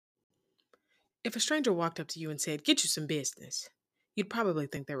If a stranger walked up to you and said, "Get you some business," you'd probably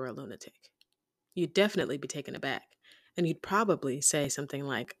think they were a lunatic. You'd definitely be taken aback. And you'd probably say something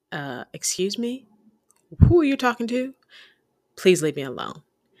like, excuse me? Who are you talking to? Please leave me alone.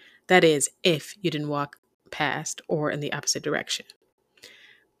 That is, if you didn't walk past or in the opposite direction.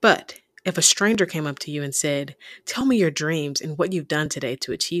 But if a stranger came up to you and said, "Tell me your dreams and what you've done today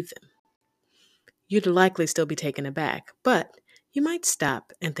to achieve them," you'd likely still be taken aback, but you might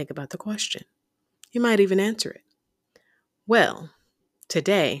stop and think about the question. You might even answer it. Well,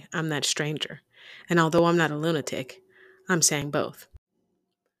 today I'm that stranger, and although I'm not a lunatic, I'm saying both.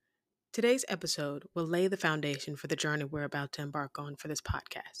 Today's episode will lay the foundation for the journey we're about to embark on for this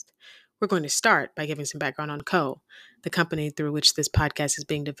podcast. We're going to start by giving some background on Co., the company through which this podcast is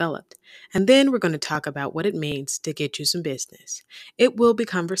being developed, and then we're going to talk about what it means to get you some business. It will be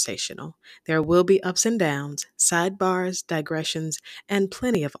conversational. There will be ups and downs, sidebars, digressions, and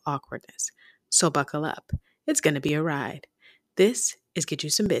plenty of awkwardness. So buckle up. It's going to be a ride. This is Get You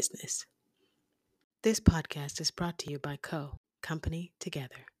Some Business. This podcast is brought to you by Co., Company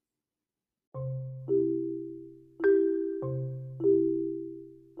Together.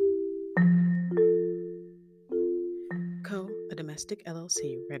 Co., a domestic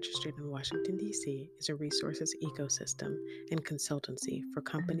LLC registered in Washington, D.C., is a resources ecosystem and consultancy for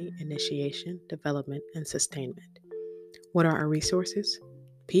company initiation, development, and sustainment. What are our resources?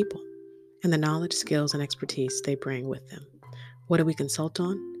 People, and the knowledge, skills, and expertise they bring with them. What do we consult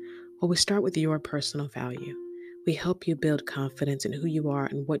on? Well, we start with your personal value. We help you build confidence in who you are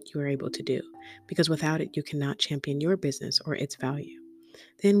and what you are able to do, because without it, you cannot champion your business or its value.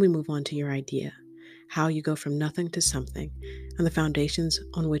 Then we move on to your idea, how you go from nothing to something, and the foundations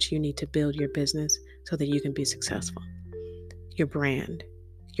on which you need to build your business so that you can be successful. Your brand,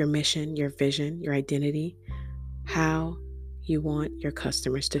 your mission, your vision, your identity, how you want your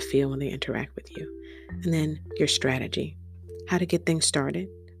customers to feel when they interact with you. And then your strategy, how to get things started,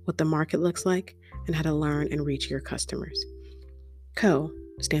 what the market looks like, and how to learn and reach your customers. Co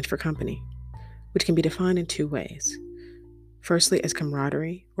stands for company, which can be defined in two ways. Firstly, as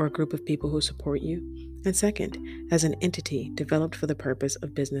camaraderie or a group of people who support you, and second, as an entity developed for the purpose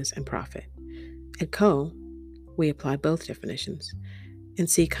of business and profit. At Co, we apply both definitions and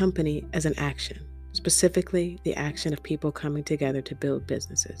see company as an action, specifically the action of people coming together to build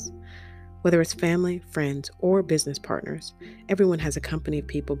businesses. Whether it's family, friends, or business partners, everyone has a company of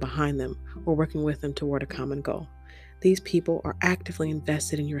people behind them or working with them toward a common goal. These people are actively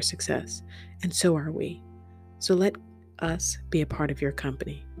invested in your success, and so are we. So let us be a part of your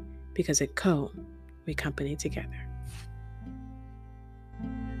company, because at Co, we company together.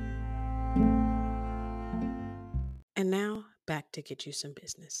 And now, back to Get You Some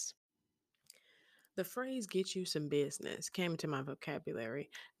Business. The phrase "get you some business" came into my vocabulary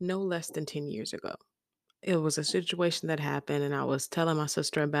no less than 10 years ago. It was a situation that happened, and I was telling my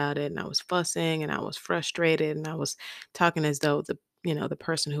sister about it, and I was fussing, and I was frustrated, and I was talking as though the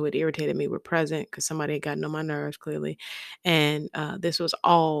person who had irritated me were present because somebody had gotten on my nerves, clearly. And this was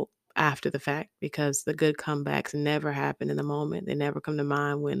all after the fact, because the good comebacks never happen in the moment. They never come to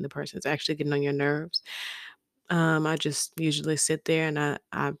mind when the person's actually getting on your nerves. I just usually sit there and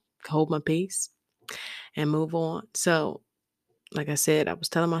I hold my peace and move on. So, like I said, I was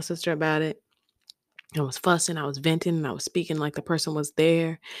telling my sister about it. I was fussing, I was venting, and I was speaking like the person was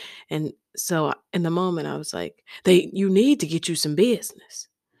there. And so in the moment, I was like, you need to get you some business.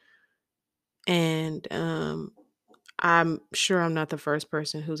 And I'm sure I'm not the first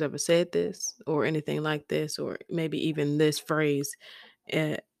person who's ever said this or anything like this, or maybe even this phrase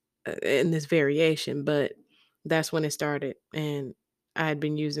uh, in this variation, but that's when it started. And I had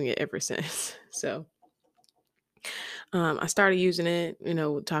been using it ever since. So I started using it,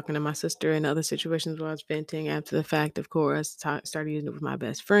 talking to my sister in other situations where I was venting after the fact, of course. Started using it with my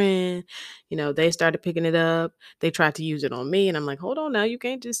best friend. They started picking it up. They tried to use it on me, and I'm like, hold on now, you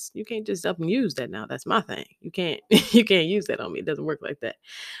can't just up and use that now. That's my thing. You can't you can't use that on me. It doesn't work like that.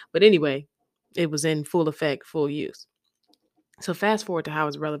 But anyway, it was in full effect, full use. So fast forward to how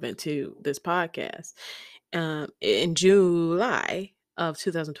it's relevant to this podcast. In July of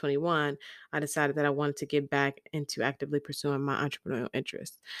 2021, I decided that I wanted to get back into actively pursuing my entrepreneurial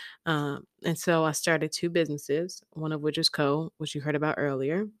interests. And so I started two businesses, one of which is Co, which you heard about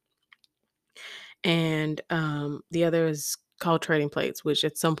earlier. And the other is called Trading Plates, which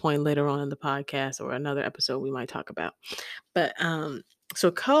at some point later on in the podcast or another episode we might talk about. But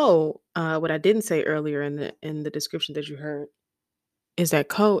so Co, what I didn't say earlier in the description that you heard is that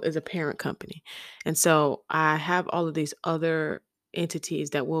Co is a parent company. And so I have all of these other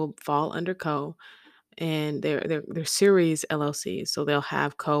entities that will fall under Co. and they're series LLCs. So they'll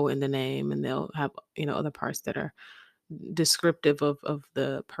have co in the name, and they'll have other parts that are descriptive of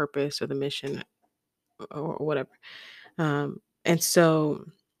the purpose or the mission or whatever. And so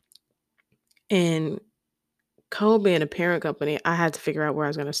in co being a parent company, I had to figure out where I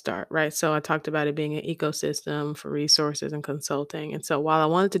was going to start, right? So I talked about it being an ecosystem for resources and consulting. And so while I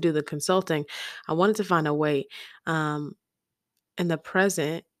wanted to do the consulting, I wanted to find a way um, in the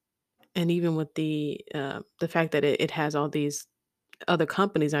present, and even with the fact that it has all these other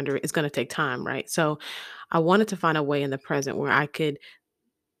companies under it, it's going to take time, right? So I wanted to find a way in the present where I could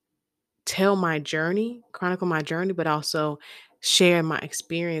tell my journey, chronicle my journey, but also share my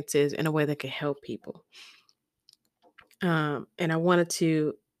experiences in a way that could help people. And I wanted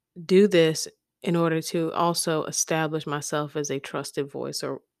to do this in order to also establish myself as a trusted voice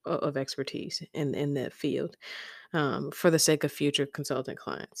of expertise in that field, for the sake of future consultant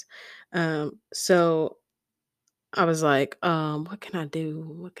clients. So I was like, what can I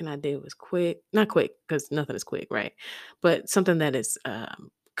do? What can I do? Is quick, not quick, because nothing is quick, right? But something that is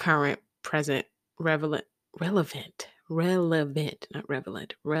current, present, relevant, relevant, not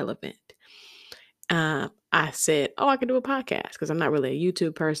relevant, relevant. I said, "Oh, I could do a podcast," because I'm not really a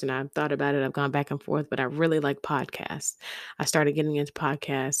YouTube person. I've thought about it. I've gone back and forth, but I really like podcasts. I started getting into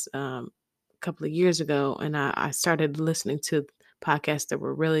podcasts a couple of years ago, and I started listening to podcasts that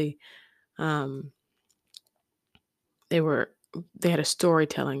were really um, they were they had a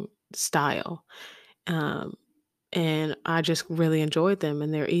storytelling style, um, and I just really enjoyed them.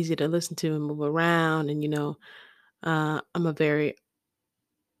 And they're easy to listen to and move around. And I'm a very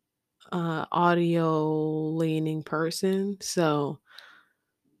audio leaning person, so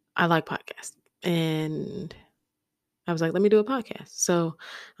I like podcasts. And I was like, let me do a podcast. So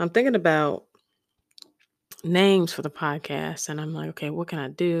I'm thinking about names for the podcast. And I'm like, okay, what can I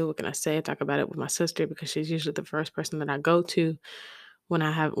do? What can I say? Talk about it with my sister because she's usually the first person that I go to when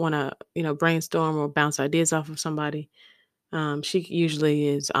I have want to, brainstorm or bounce ideas off of somebody. She usually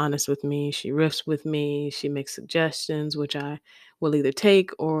is honest with me. She riffs with me. She makes suggestions, which I will either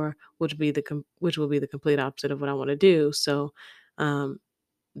take or which will be the complete opposite of what I want to do. So, um,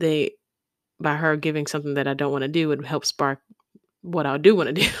 they by her giving something that I don't want to do, it helps spark what I do want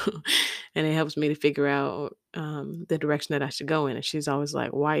to do, and it helps me to figure out the direction that I should go in. And she's always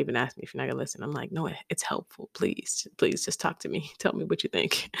like, "Why even ask me if you're not gonna listen?" I'm like, "No, it's helpful. Please, just talk to me. Tell me what you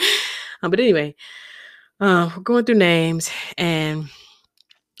think." But anyway, we're going through names, and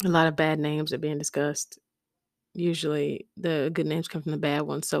a lot of bad names are being discussed. Usually, the good names come from the bad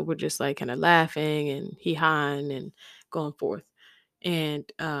ones, so we're just like kind of laughing and hee-hawing and going forth.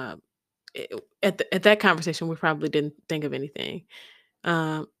 And at that conversation, we probably didn't think of anything.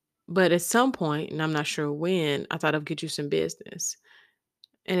 Um, but at some point, and I'm not sure when, I thought of get you some business.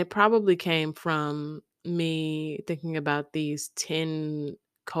 And it probably came from me thinking about these 10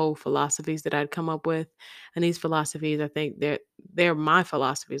 core philosophies that I'd come up with. And these philosophies, I think they're my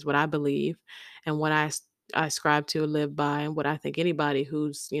philosophies, what I believe and what I ascribe to, live by, and what I think anybody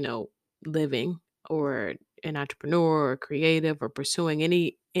who's, living or an entrepreneur or creative or pursuing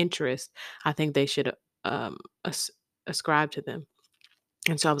any interest, I think they should um, as- ascribe to them.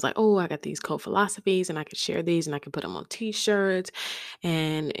 And so I was like, "Oh, I got these core philosophies, and I could share these, and I could put them on T-shirts,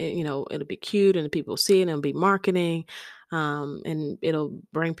 and it'll be cute, and the people see it, and it'll be marketing, and it'll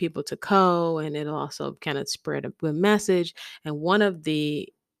bring people to and it'll also kind of spread a good message." And one of the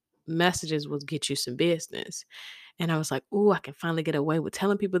messages was get you some business, and I was like, "Oh, I can finally get away with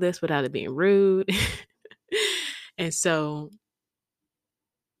telling people this without it being rude." And so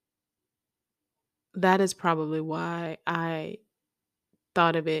that is probably why I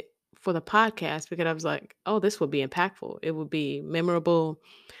thought of it for the podcast, because I was like, "Oh, this would be impactful. It would be memorable."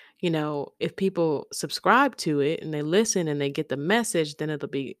 If people subscribe to it and they listen and they get the message, then it'll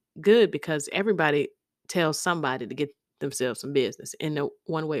be good because everybody tells somebody to get themselves some business in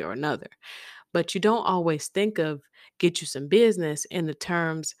one way or another. But you don't always think of get you some business in the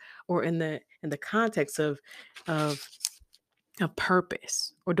terms or in the context of a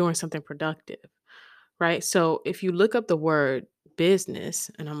purpose or doing something productive. Right? So if you look up the word business,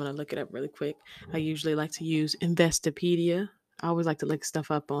 and I'm going to look it up really quick, I usually like to use Investopedia. I always like to look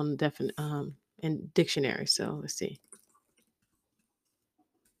stuff up on in dictionary. So let's see.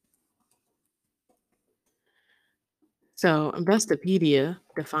 So Investopedia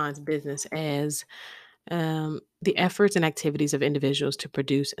defines business as the efforts and activities of individuals to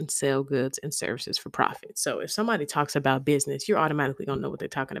produce and sell goods and services for profit. So if somebody talks about business, you're automatically going to know what they're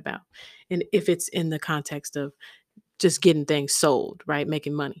talking about. And if it's in the context of just getting things sold, right?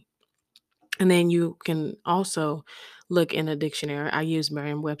 Making money. And then you can also look in a dictionary. I use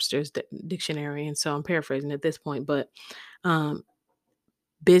Merriam-Webster's dictionary, and so I'm paraphrasing at this point, but um,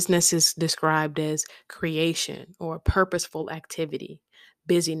 business is described as creation or purposeful activity,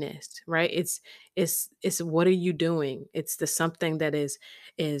 busyness, right? It's what are you doing? It's the something that is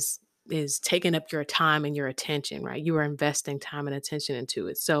is taking up your time and your attention, right? You are investing time and attention into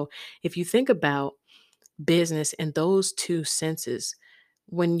it. So if you think about business in those two senses,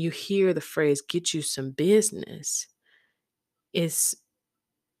 when you hear the phrase get you some business, it's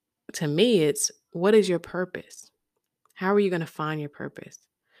to me, it's what is your purpose? How are you going to find your purpose?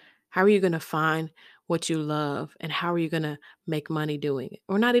 How are you going to find what you love? And how are you going to make money doing it?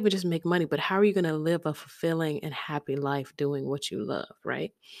 Or not even just make money, but how are you going to live a fulfilling and happy life doing what you love,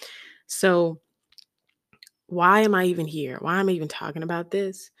 right? So, why am I even here? Why am I even talking about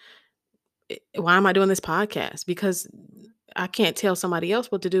this? Why am I doing this podcast? Because I can't tell somebody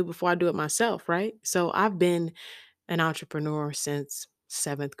else what to do before I do it myself, right? So, I've been an entrepreneur since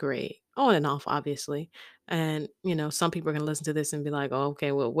seventh grade, on and off, obviously. And some people are gonna listen to this and be like, "Oh,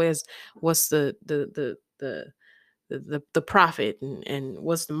 okay, well, what's the profit and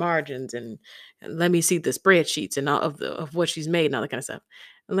what's the margins and let me see the spreadsheets and all of what she's made and all that kind of stuff."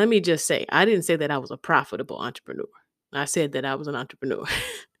 And let me just say, I didn't say that I was a profitable entrepreneur. I said that I was an entrepreneur.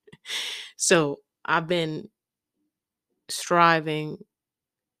 So I've been striving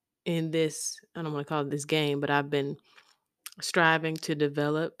in this, I don't want to call it this game, but I've been striving to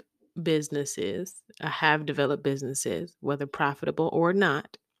develop businesses. I have developed businesses, whether profitable or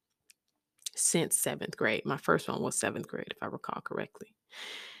not, since seventh grade. My first one was seventh grade, if I recall correctly.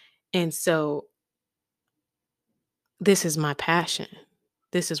 And so this is my passion.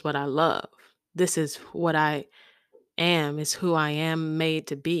 This is what I love. This is what I am. It's who I am made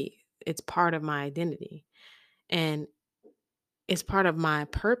to be. It's part of my identity. And it's part of my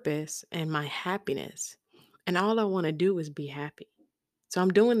purpose and my happiness. And all I want to do is be happy. So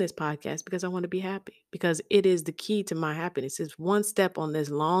I'm doing this podcast because I want to be happy, because it is the key to my happiness. It's one step on this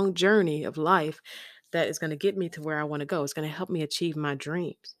long journey of life that is going to get me to where I want to go. It's going to help me achieve my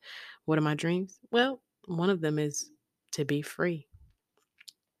dreams. What are my dreams? Well, one of them is to be free,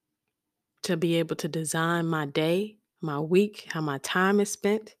 to be able to design my day, my week, how my time is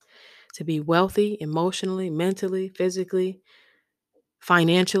spent, to be wealthy emotionally, mentally, physically,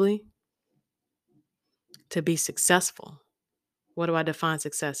 financially, to be successful. What do I define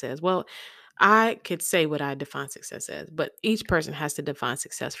success as? Well, I could say what I define success as, but each person has to define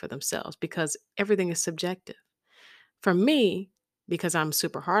success for themselves because everything is subjective. For me, because I'm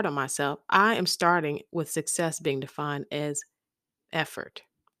super hard on myself, I am starting with success being defined as effort.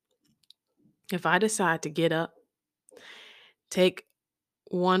 If I decide to get up, take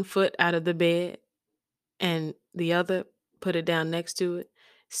one foot out of the bed and the other, put it down next to it,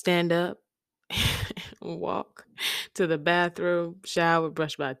 stand up, walk to the bathroom, shower,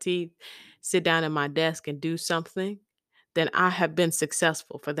 brush my teeth, sit down at my desk and do something, then I have been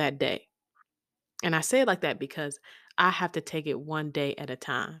successful for that day. And I say it like that because I have to take it one day at a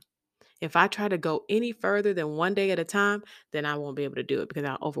time. If I try to go any further than one day at a time, then I won't be able to do it because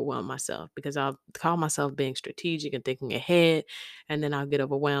I'll overwhelm myself, because I'll call myself being strategic and thinking ahead. And then I'll get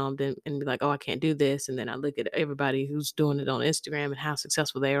overwhelmed and be like, oh, I can't do this. And then I look at everybody who's doing it on Instagram and how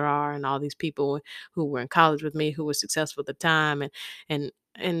successful they are, and all these people who were in college with me who were successful at the time.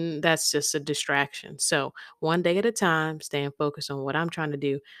 And that's just a distraction. So one day at a time, staying focused on what I'm trying to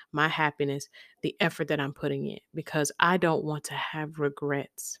do, my happiness, the effort that I'm putting in, because I don't want to have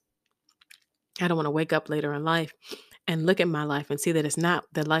regrets. I don't want to wake up later in life and look at my life and see that it's not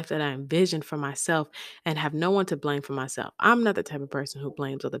the life that I envisioned for myself and have no one to blame for myself. I'm not the type of person who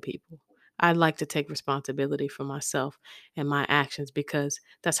blames other people. I like to take responsibility for myself and my actions, because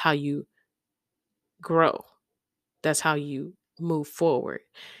that's how you grow. That's how you move forward.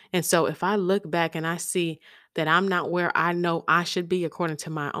 And so if I look back and I see that I'm not where I know I should be according to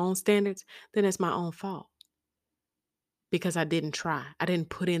my own standards, then it's my own fault, because I didn't try. I didn't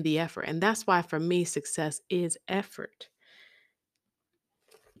put in the effort. And that's why for me, success is effort.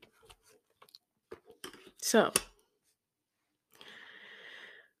 So,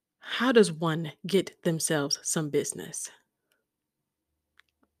 how does one get themselves some business?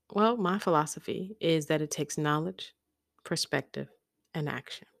 Well, my philosophy is that it takes knowledge, perspective, and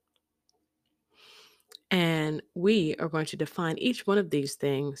action. And we are going to define each one of these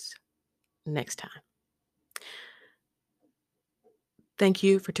things next time. Thank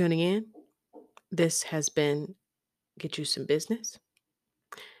you for tuning in. This has been Get You Some Business.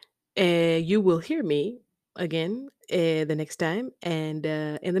 You will hear me again the next time. And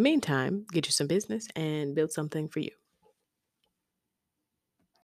in the meantime, get you some business and build something for you.